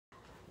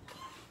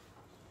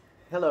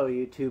Hello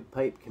YouTube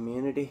pipe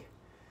community.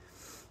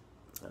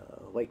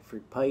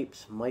 Whiteford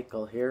Pipes,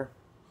 Michael here,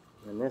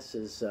 and this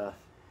is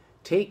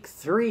take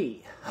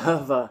 3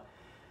 of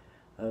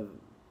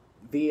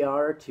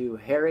VR to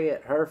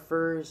Harriet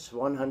Herfer's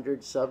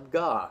 100 sub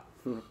GAW.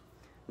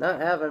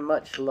 Not having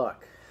much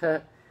luck.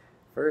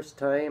 First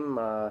time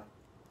I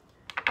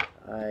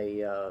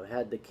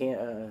had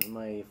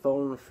my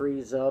phone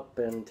freeze up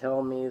and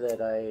tell me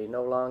that I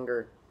no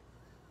longer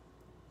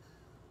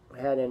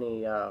had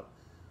any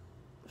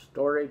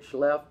storage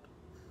left.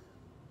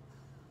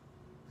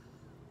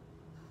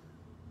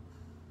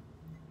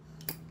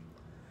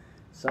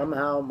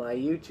 Somehow my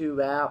YouTube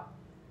app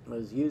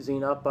was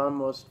using up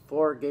almost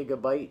 4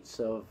 gigabytes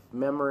of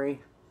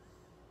memory,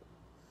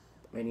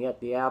 and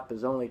yet the app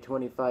is only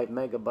 25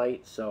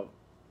 megabytes, so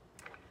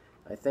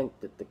I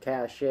think that the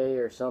cache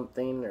or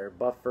something, or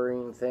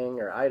buffering thing,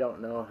 or I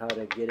don't know how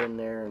to get in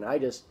there, and I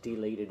just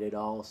deleted it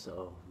all,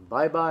 so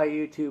bye-bye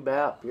YouTube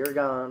app, you're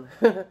gone.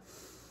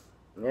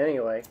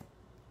 Anyway,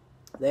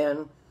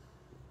 then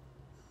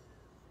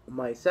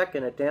my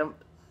second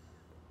attempt,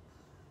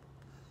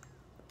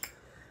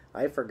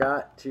 I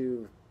forgot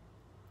to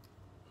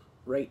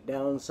write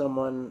down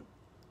someone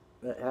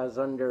that has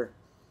under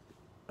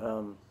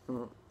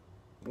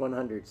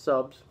 100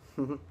 subs.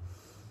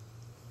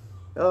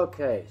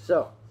 Okay,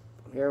 so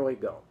here we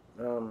go.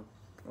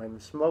 I'm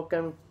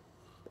smoking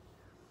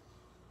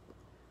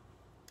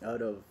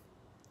out of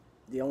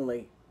the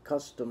only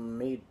custom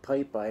made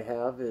pipe I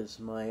have is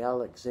my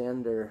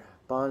Alexander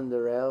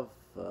Bondarev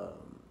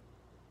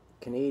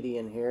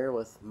Canadian here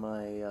with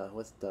my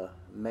with the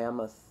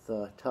mammoth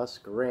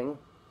tusk ring,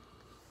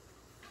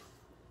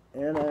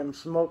 and I'm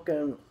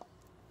smoking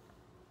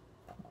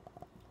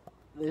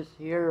this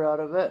here out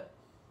of it,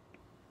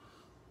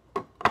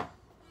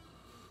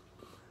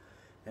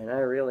 and I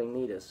really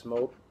need a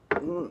smoke.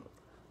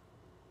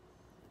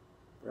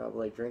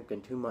 Probably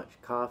drinking too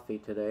much coffee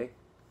today.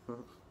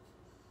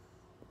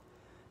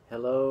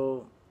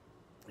 Hello,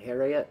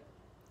 Harriet.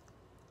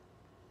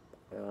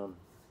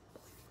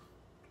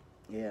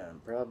 Yeah,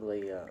 and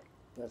probably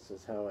this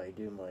is how I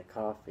do my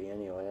coffee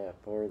anyway. I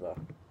pour the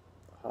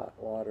hot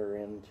water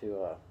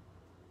into a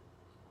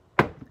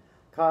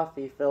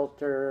coffee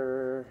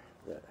filter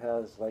that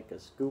has like a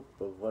scoop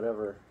of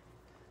whatever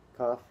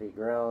coffee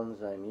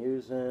grounds I'm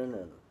using,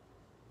 and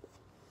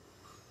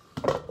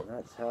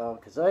that's how,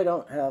 because I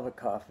don't have a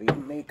coffee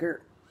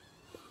maker.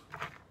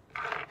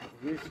 I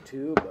used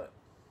to, but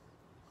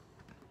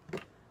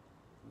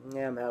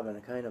yeah, I'm having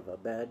a kind of a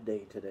bad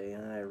day today,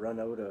 and I run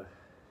out of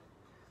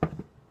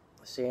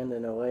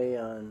sanding away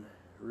on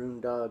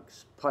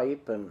Roondog's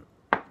pipe, and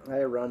I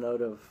run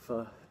out of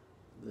the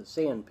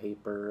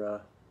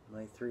sandpaper,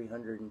 my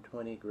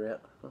 320 grit.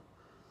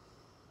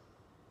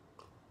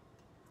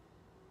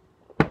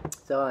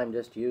 So I'm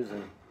just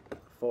using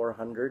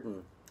 400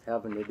 and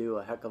having to do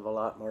a heck of a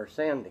lot more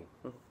sanding.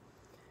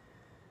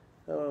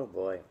 Oh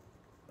boy.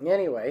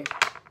 Anyway,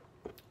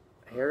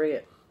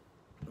 Harriet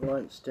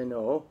wants to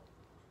know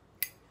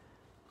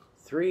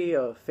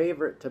 3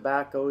 favorite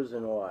tobaccos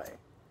and why.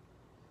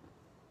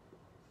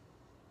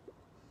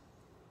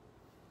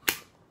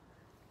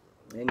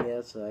 And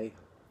yes, I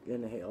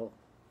inhale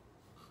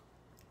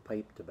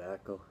pipe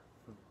tobacco.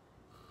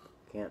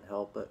 Can't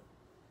help it.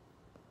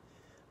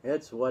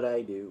 It's what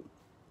I do.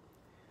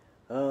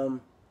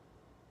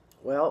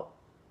 Well,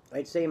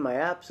 I'd say my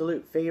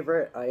absolute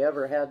favorite I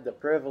ever had the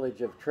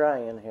privilege of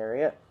trying,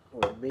 Harriet,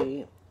 would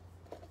be,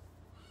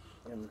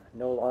 and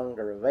no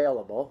longer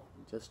available,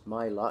 just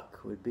my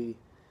luck, would be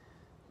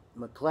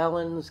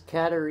McClellan's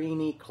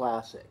Catarini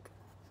Classic.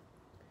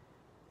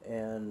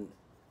 And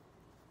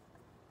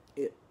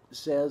it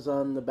says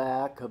on the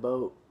back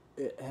about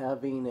it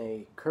having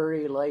a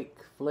curry-like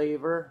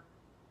flavor,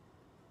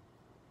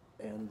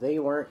 and they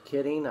weren't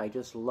kidding. I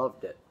just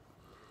loved it.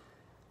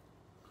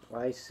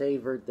 I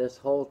savored this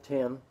whole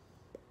tin.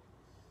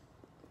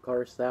 Of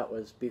course, that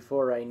was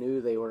before I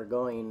knew they were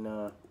going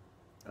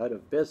out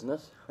of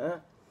business, huh?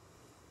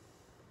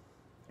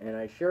 And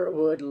I sure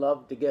would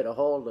love to get a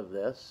hold of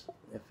this.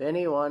 If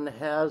anyone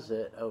has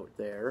it out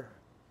there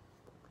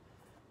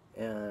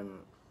and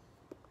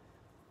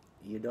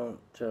you don't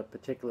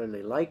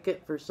particularly like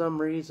it for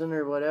some reason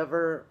or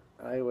whatever,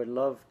 I would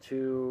love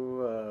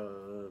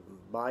to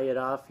buy it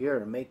off you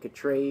or make a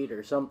trade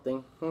or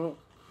something.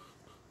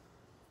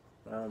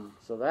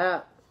 So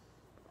that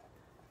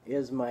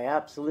is my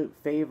absolute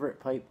favorite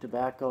pipe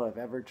tobacco I've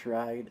ever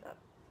tried,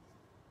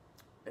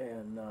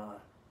 and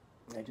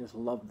I just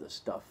love the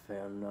stuff,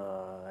 and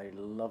I'd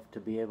love to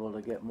be able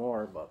to get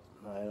more, but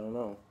I don't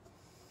know.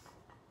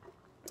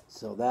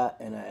 So that,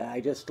 and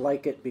I just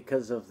like it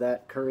because of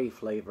that curry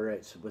flavor.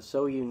 It was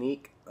so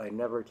unique. I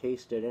never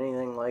tasted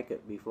anything like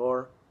it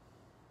before.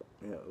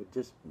 You know, it would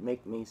just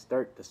make me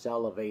start to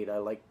salivate. I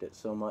liked it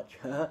so much.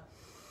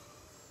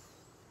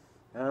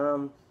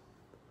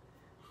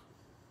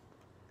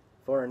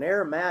 For an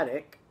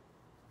aromatic,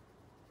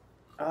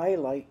 I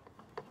like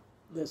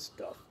this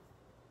stuff.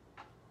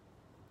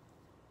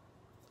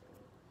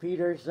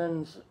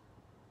 Peterson's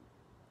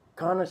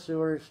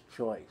Connoisseur's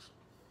Choice.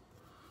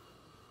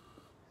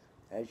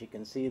 As you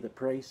can see, the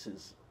price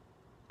is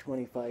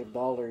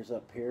 $25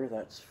 up here.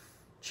 That's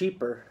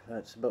cheaper.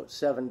 That's about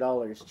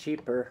 $7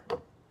 cheaper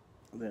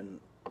than,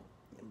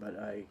 but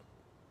I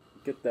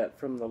get that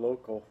from the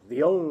local,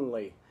 the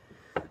only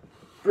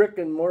brick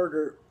and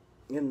mortar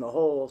in the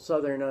whole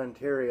southern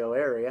Ontario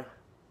area.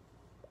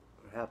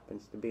 It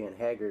happens to be in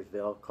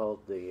Hagersville, called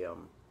the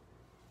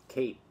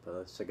Cape,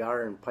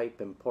 Cigar and Pipe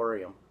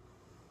Emporium.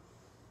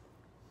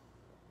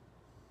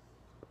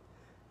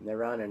 And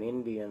they're on an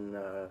Indian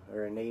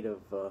or a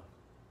Native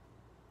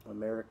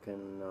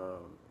American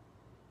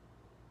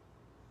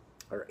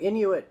or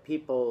Inuit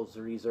Peoples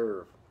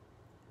Reserve.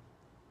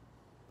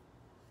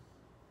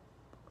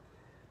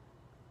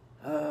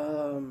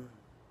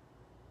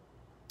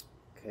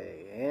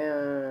 Okay,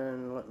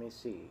 and let me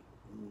see.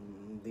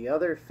 The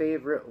other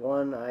favorite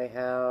one I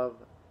have,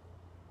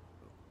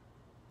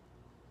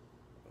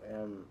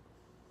 and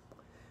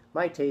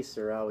my tastes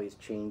are always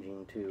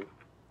changing too.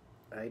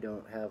 I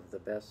don't have the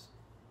best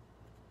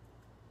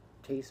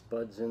taste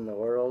buds in the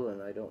world,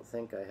 and I don't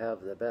think I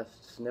have the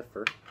best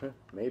sniffer.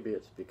 Maybe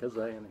it's because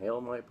I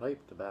inhale my pipe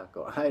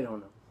tobacco. I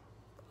don't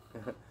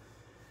know.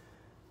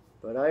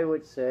 But I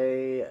would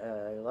say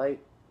I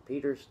like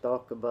Peter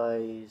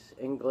Stockaby's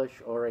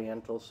English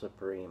Oriental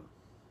Supreme.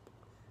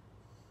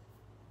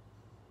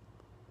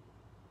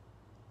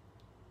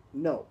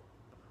 No,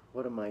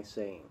 what am I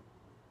saying?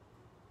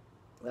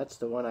 That's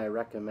the one I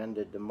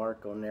recommended to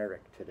Marco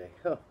Nerick today.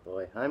 Oh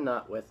boy, I'm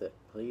not with it.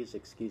 Please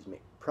excuse me.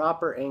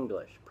 Proper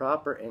English.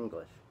 Proper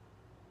English.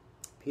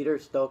 Peter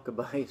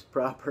Stockaby's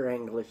Proper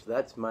English.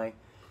 That's my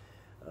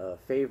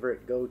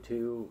favorite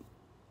go-to.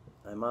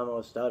 I'm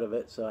almost out of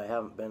it, so I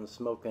haven't been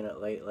smoking it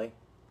lately.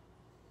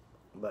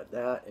 But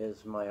that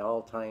is my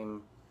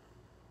all-time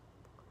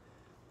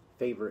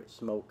favorite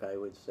smoke, I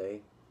would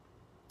say.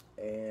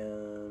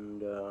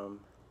 And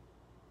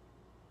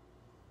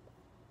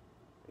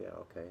yeah,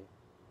 okay.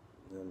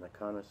 And then the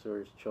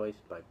Connoisseur's Choice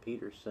by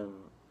Peterson,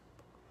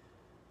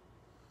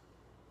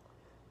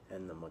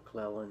 and the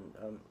McClellan.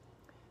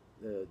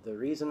 The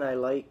reason I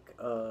like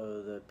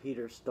the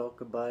Peter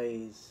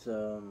Stockaby's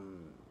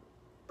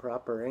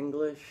Proper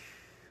English,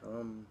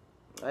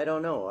 I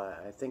don't know.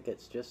 I think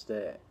it's just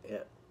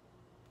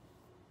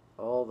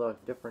all the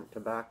different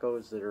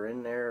tobaccos that are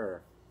in there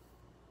are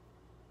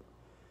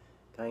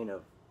kind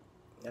of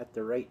at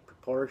the right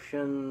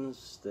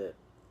proportions that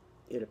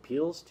it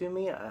appeals to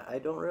me. I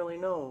don't really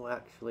know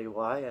actually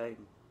why.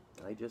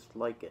 I just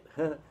like it.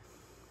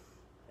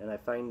 And I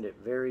find it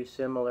very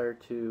similar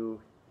to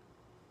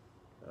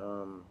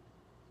oh,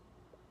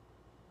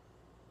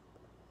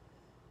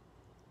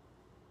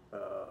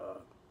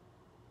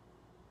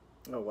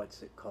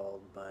 what's it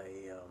called by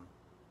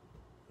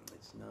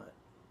it's not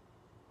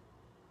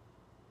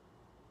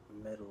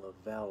Medal of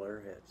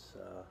Valor, it's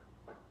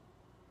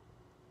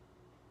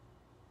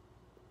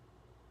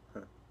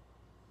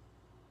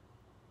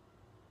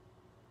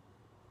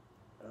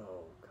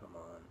oh, come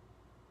on.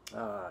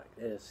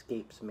 It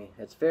escapes me.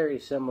 It's very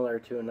similar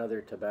to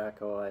another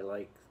tobacco I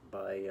like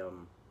by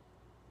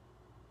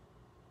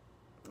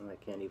I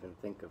can't even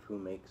think of who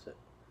makes it.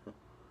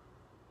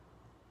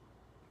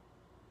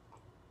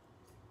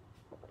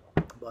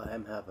 Well,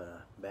 I'm having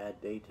a bad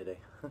day today.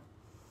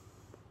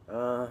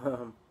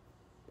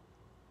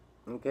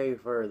 Okay,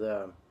 for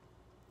the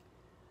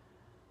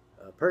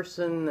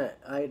person that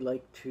I'd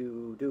like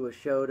to do a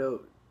shout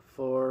out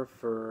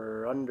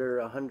for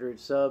under 100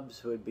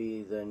 subs would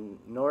be the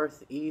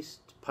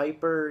Northeast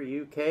Piper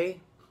UK.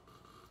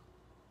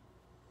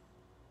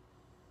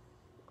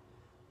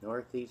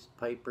 Northeast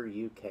Piper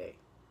UK.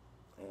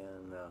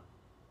 And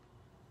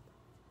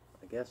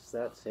I guess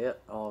that's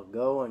it. I'll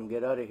go and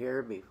get out of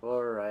here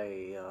before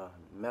I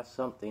mess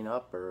something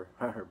up or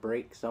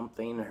break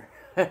something or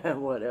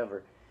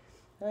whatever.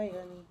 Hi,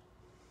 honey.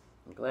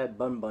 I'm glad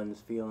Bun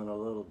Bun's feeling a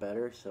little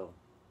better, so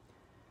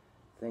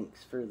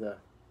thanks for the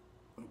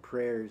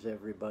prayers,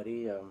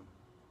 everybody. I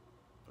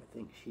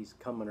think she's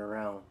coming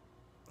around.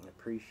 I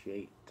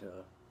appreciate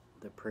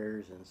the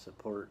prayers and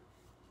support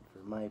for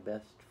my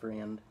best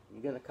friend.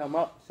 You gonna come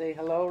up and say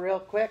hello real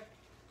quick?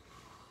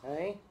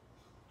 Hey?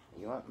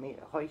 You want me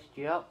to hoist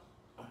you up?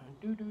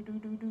 Do do do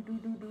do do do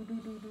do do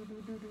do do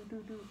do do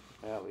do do.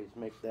 I always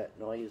make that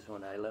noise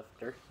when I lift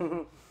her.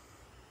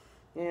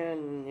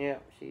 And yeah,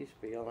 she's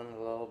feeling a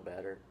little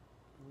better.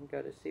 You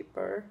got a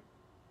CPR?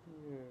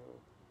 Yeah.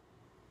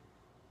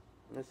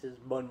 This is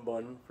Bun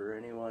Bun for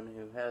anyone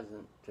who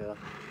hasn't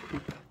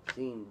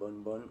seen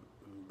Bun Bun.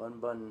 Bun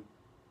Bun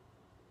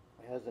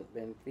hasn't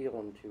been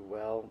feeling too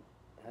well,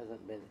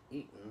 hasn't been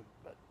eating,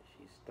 but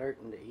she's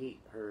starting to eat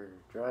her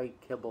dry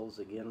kibbles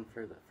again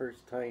for the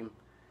first time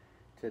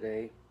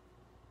today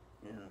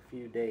in a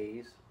few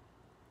days.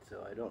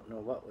 So I don't know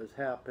what was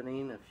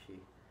happening,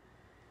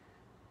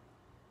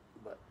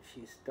 but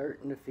she's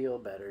starting to feel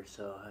better,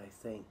 so I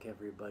thank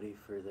everybody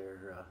for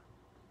their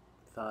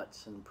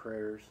thoughts and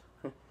prayers.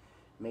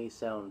 May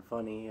sound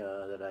funny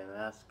that I'm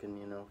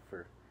asking,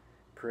 for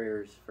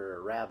prayers for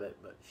a rabbit,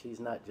 but she's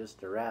not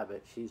just a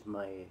rabbit, she's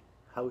my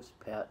house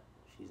pet.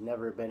 She's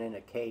never been in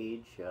a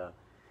cage.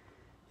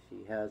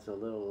 She has a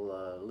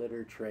little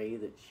litter tray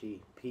that she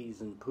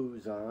pees and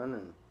poos on,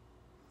 and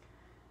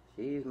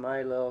she's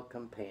my little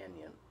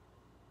companion.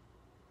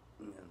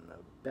 And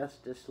the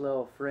bestest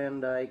little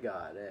friend I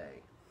got,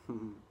 eh?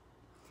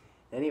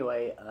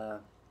 Anyway,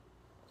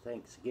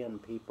 thanks again,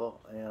 people,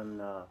 and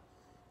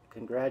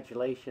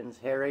congratulations,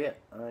 Harriet,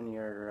 on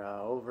your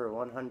over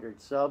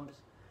 100 subs.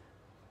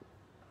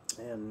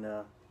 And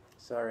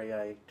sorry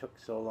I took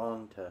so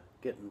long to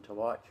getting to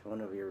watch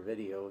one of your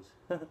videos.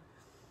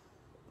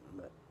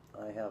 But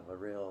I have a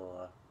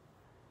real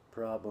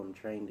problem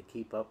trying to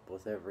keep up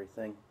with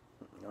everything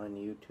on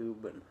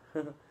YouTube.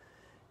 And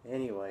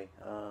anyway,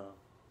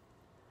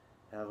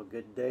 have a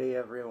good day,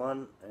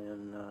 everyone,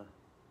 and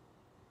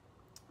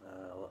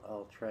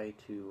I'll try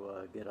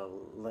to get a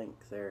link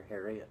there,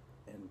 Harriet,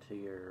 into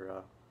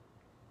your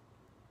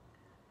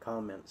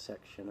comment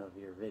section of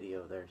your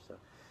video there. So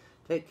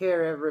take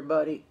care,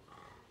 everybody.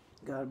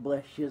 God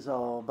bless yous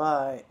all.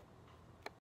 Bye.